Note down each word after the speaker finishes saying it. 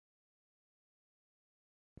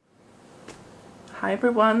Hi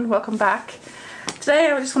everyone, welcome back.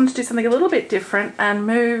 Today I just wanted to do something a little bit different and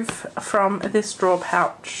move from this drawer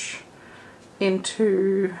pouch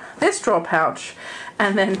into this drawer pouch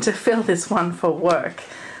and then to fill this one for work.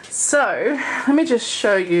 So let me just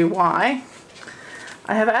show you why.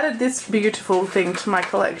 I have added this beautiful thing to my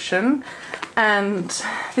collection, and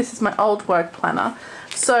this is my old work planner.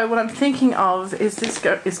 So what I'm thinking of is this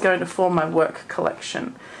is going to form my work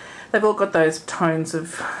collection. They've all got those tones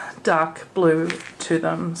of dark blue to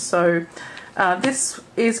them. So this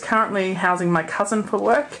is currently housing my cousin for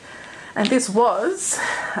work, and this was,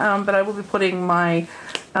 but I will be putting my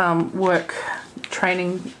work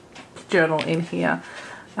training journal in here.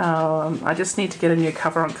 I just need to get a new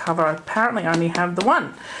cover on cover. I apparently only have the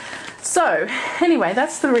one. So anyway,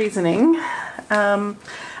 that's the reasoning. And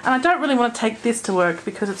I don't really want to take this to work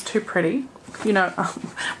because it's too pretty. You know,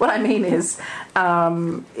 what I mean is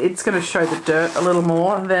it's going to show the dirt a little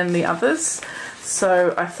more than the others.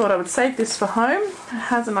 So I thought I would save this for home. It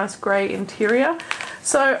has a nice grey interior.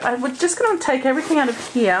 So I was just going to take everything out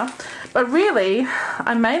of here. But really,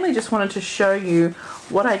 I mainly just wanted to show you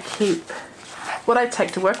what I keep, what I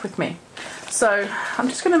take to work with me. So I'm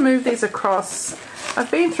just going to move these across.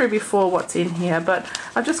 I've been through before what's in here, but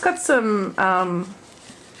I've just got some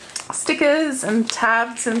stickers and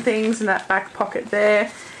tabs and things in that back pocket there.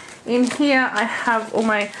 In here I have all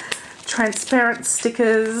my transparent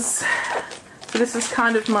stickers. So this is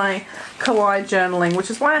kind of my kawaii journaling, which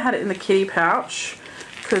is why I had it in the kitty pouch,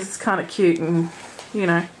 because it's kind of cute and, you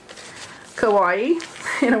know, kawaii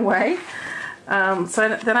in a way.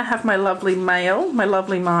 So then I have my lovely mail, my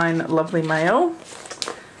lovely mine, lovely mail.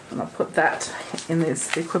 And I'll put that in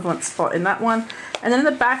this equivalent spot in that one. And then in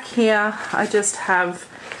the back here I just have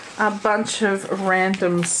a bunch of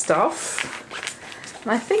random stuff.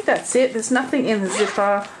 And I think that's it. There's nothing in the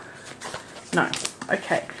zipper. No.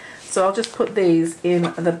 Okay. So I'll just put these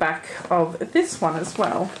in the back of this one as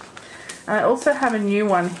well. And I also have a new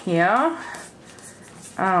one here.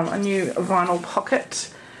 A new vinyl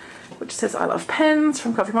pocket, which says I love pens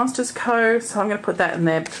from Coffee Monsters Co. So I'm going to put that in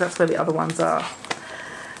there because that's where the other ones are.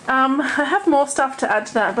 I have more stuff to add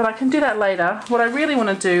to that, but I can do that later. What I really want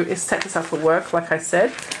to do is set this up for work, like I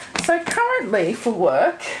said. So currently for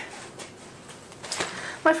work,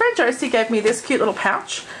 my friend Josie gave me this cute little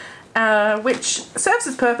pouch, which serves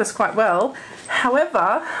its purpose quite well.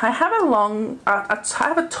 However, I have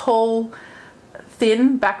a tall,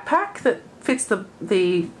 thin backpack that fits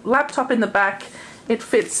the laptop in the back. It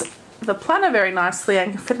fits the planner very nicely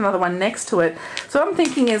and can fit another one next to it. So what I'm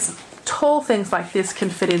thinking is tall things like this can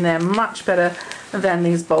fit in there much better than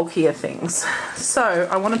these bulkier things. So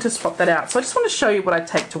I wanted to swap that out. So I just want to show you what I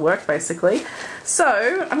take to work basically. So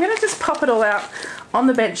I'm going to just pop it all out on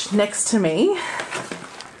the bench next to me,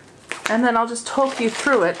 and then I'll just talk you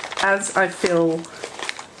through it as I fill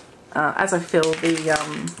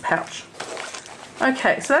the pouch.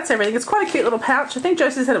 Okay, so that's everything. It's quite a cute little pouch. I think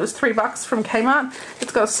Josie said it was $3 from Kmart.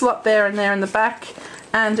 It's got a slot there and there in the back,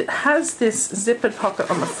 and it has this zippered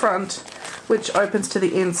pocket on the front which opens to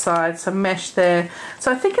the inside, some mesh there.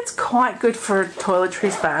 So I think it's quite good for a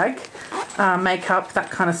toiletries bag, makeup,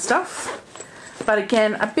 that kind of stuff. But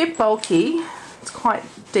again, a bit bulky. It's quite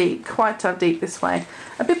deep, deep this way.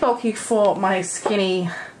 A bit bulky for my skinny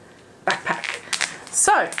backpack.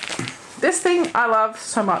 So this thing I love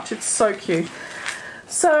so much. It's so cute.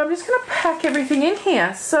 So I'm just going to pack everything in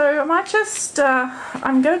here. So I might just,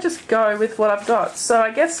 I'm going to just go with what I've got. So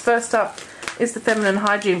I guess first up is the feminine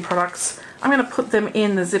hygiene products. I'm going to put them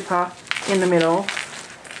in the zipper in the middle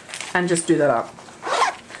and just do that up.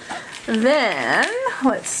 Then,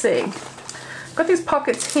 let's see. I've got these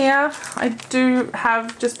pockets here. I do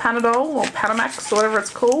have just Panadol or Panamax or whatever it's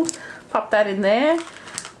called. Pop that in there.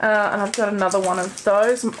 And I've got another one of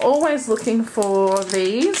those. I'm always looking for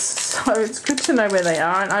these, so it's good to know where they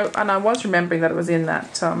are. And I was remembering that it was in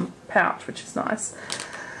that pouch, which is nice.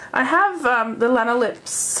 I have the Lana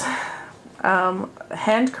Lips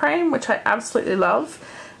hand cream, which I absolutely love.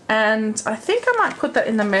 And I think I might put that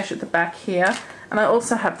in the mesh at the back here. And I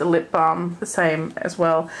also have the lip balm, the same as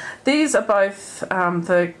well. These are both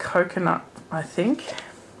the coconut, I think.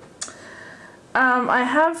 I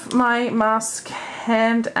have my mask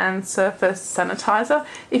hand and surface sanitizer.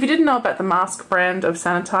 If you didn't know about the Mask brand of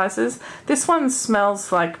sanitizers, this one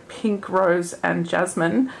smells like pink, rose and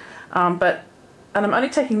jasmine, and I'm only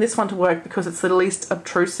taking this one to work because it's the least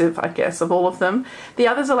obtrusive, I guess, of all of them. The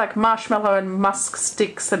others are like marshmallow and musk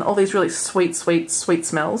sticks and all these really sweet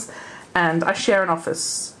smells, and I share an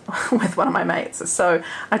office with one of my mates, so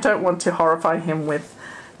I don't want to horrify him with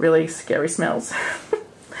really scary smells.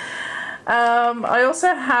 I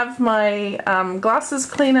also have my glasses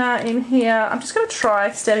cleaner in here. I'm just going to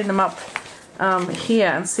try standing them up here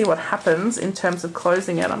and see what happens in terms of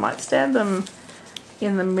closing it. I might stand them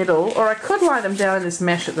in the middle, or I could lie them down in this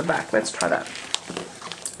mesh at the back. Let's try that.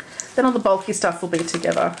 Then all the bulky stuff will be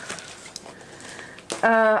together.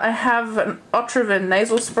 I have an Otrivan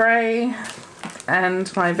nasal spray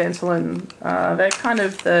and my Ventolin. They're kind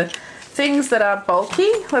of the things that are bulky.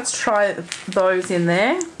 Let's try those in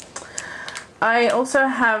there. I also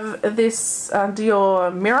have this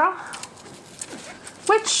Dior mirror,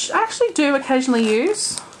 which I actually do occasionally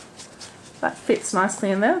use. That fits nicely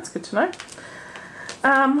in there, that's good to know.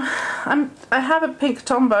 I have a pink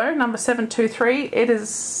Tombow, number 723. It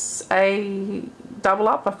is a double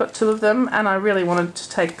up. I've got two of them and I really wanted to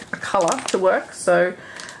take a colour to work, so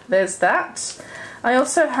there's that. I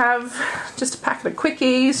also have just a packet of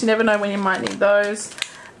quickies, you never know when you might need those,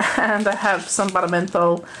 and I have some butter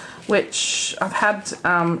menthol, which I've had,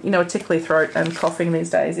 you know, a tickly throat and coughing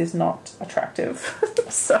these days is not attractive.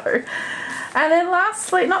 So, and then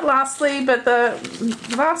lastly, not lastly, but the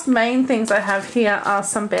last main things I have here are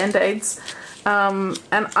some Band-Aids. And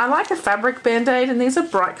I like a fabric Band-Aid, and these are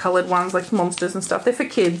bright coloured ones like Monsters and stuff. They're for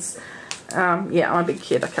kids. Yeah, I'm a big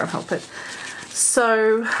kid, I can't help it.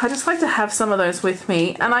 So I just like to have some of those with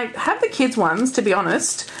me. And I have the kids ones, to be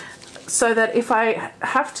honest, so that if I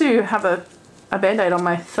have to have a Band-Aid on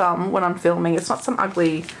my thumb when I'm filming, it's not some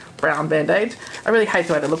ugly brown Band-Aid. I really hate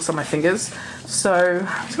the way that looks on my fingers. So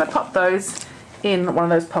I'm just going to pop those in one of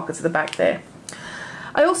those pockets at the back there.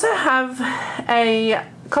 I also have a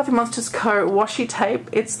Coffee Monsters Co. washi tape.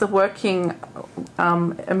 It's the working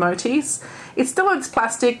emotis. It still looks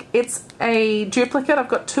plastic. It's a duplicate. I've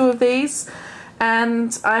got two of these.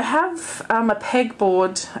 And I have a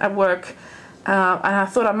pegboard at work. And I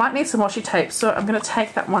thought I might need some washi tape. So I'm going to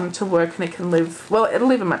take that one to work and it can live, well, it'll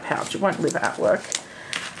live in my pouch. It won't live at work.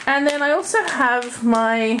 And then I also have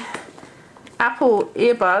my Apple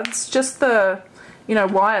earbuds, just the, you know,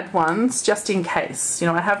 wired ones, just in case. You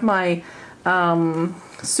know, I have my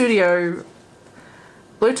Studio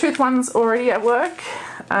Bluetooth ones already at work,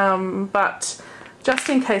 but just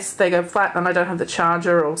in case they go flat and I don't have the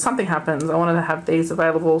charger or something happens, I wanted to have these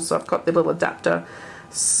available, so I've got the little adapter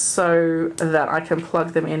so that I can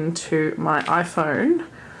plug them into my iPhone,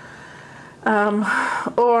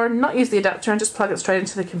 or not use the adapter and just plug it straight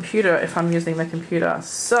into the computer if I'm using the computer.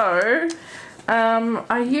 So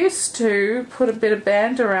I used to put a bit of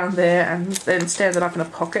band around there and then stand it up in a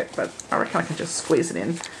pocket, but I reckon I can just squeeze it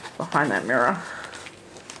in behind that mirror.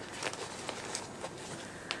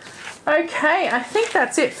 Okay, I think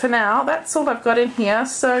that's it for now. That's all I've got in here.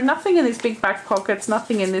 So nothing in these big back pockets,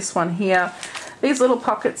 nothing in this one here. These little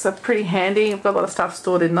pockets are pretty handy. I've got a lot of stuff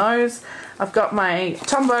stored in those. I've got my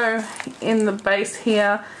Tombow in the base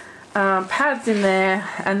here, pads in there,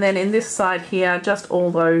 and then in this side here, just all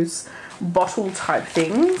those bottle type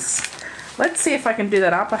things. Let's see if I can do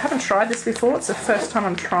that up. I haven't tried this before. It's the first time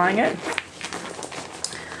I'm trying it.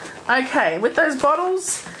 Okay, with those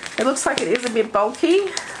bottles, it looks like it is a bit bulky.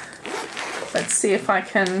 Let's see if I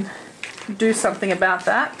can do something about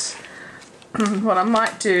that. What I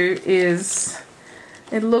might do is,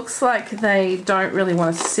 it looks like they don't really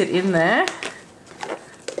want to sit in there.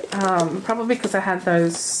 Probably because I had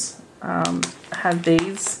those, had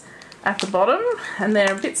these at the bottom, and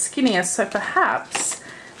they're a bit skinnier, so perhaps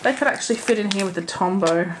they could actually fit in here with the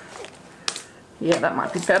Tombow. Yeah, that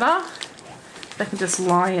might be better. They can just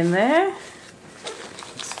lie in there.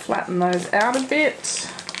 Let's flatten those out a bit.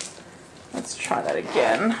 Let's try that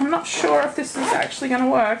again. I'm not sure if this is actually going to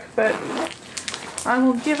work, but I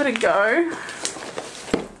will give it a go.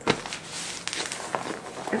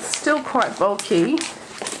 It's still quite bulky,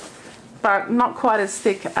 but not quite as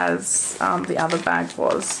thick as the other bag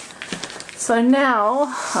was. So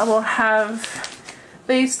now I will have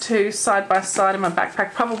these two side by side in my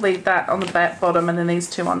backpack, probably that on the back bottom and then these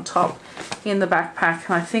two on top in the backpack,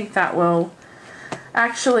 and I think that will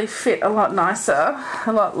actually fit a lot nicer,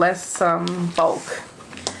 a lot less bulk.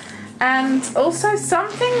 And also some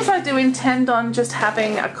things I do intend on just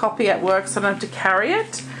having a copy at work so I don't have to carry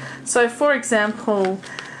it. So for example,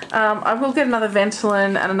 I will get another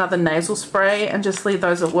Ventolin and another nasal spray and just leave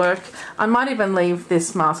those at work. I might even leave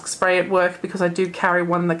this mask spray at work because I do carry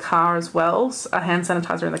one in the car as well, a hand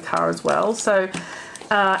sanitizer in the car as well. So,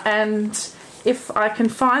 and if I can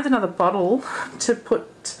find another bottle to put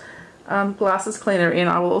glasses cleaner in,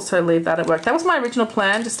 I will also leave that at work. That was my original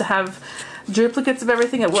plan, just to have duplicates of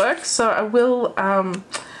everything at work, so I will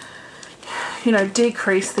you know,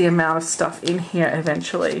 decrease the amount of stuff in here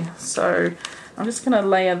eventually. So I'm just going to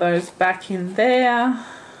layer those back in there.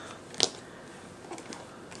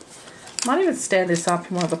 Might even stand this up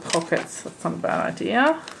in one of the pockets. That's not a bad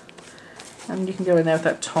idea. And you can go in there with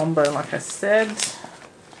that Tombow, like I said.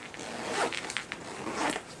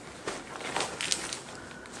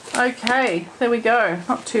 Okay, there we go.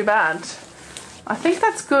 Not too bad. I think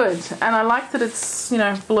that's good. And I like that it's, you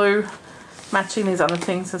know, blue, matching these other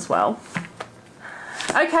things as well.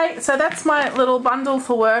 Okay, so that's my little bundle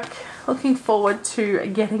for work. Looking forward to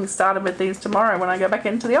getting started with these tomorrow when I go back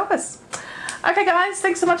into the office. Okay guys,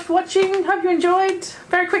 thanks so much for watching. Hope you enjoyed.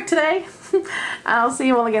 Very quick today. I'll see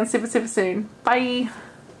you all again super soon. Bye.